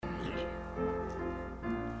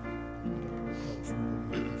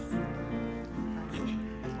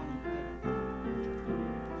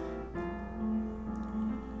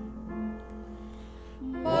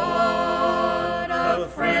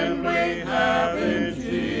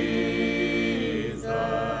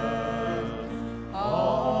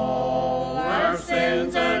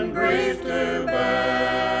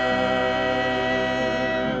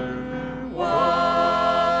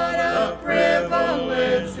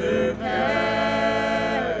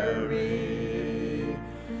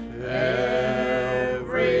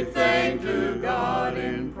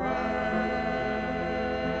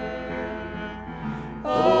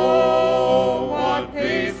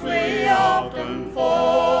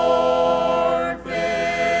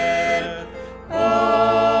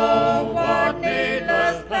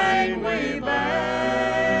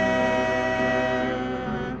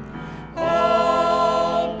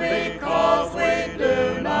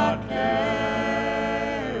not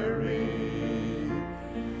carry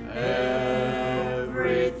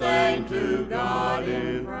everything to God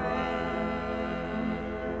in prayer.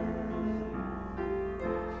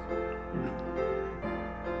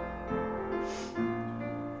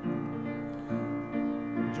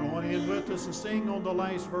 Join in with us and sing on the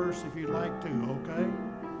last verse if you'd like to, okay?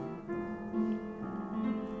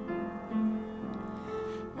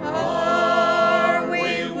 Are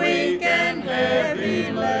we weak and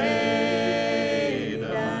heavy laden,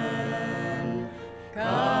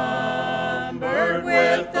 cumbered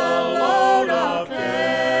with the load of care?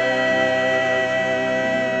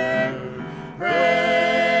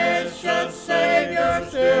 Precious Savior,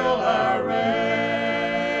 still our refuge.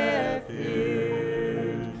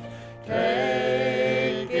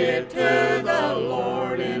 Take it to the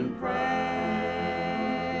Lord in prayer.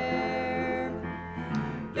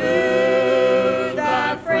 Do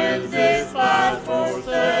thy friends despise, forsake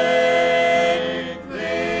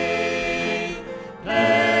thee?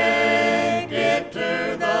 Take it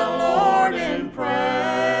to the Lord in prayer.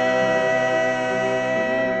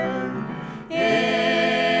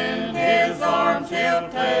 In his arms he'll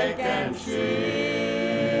take and shield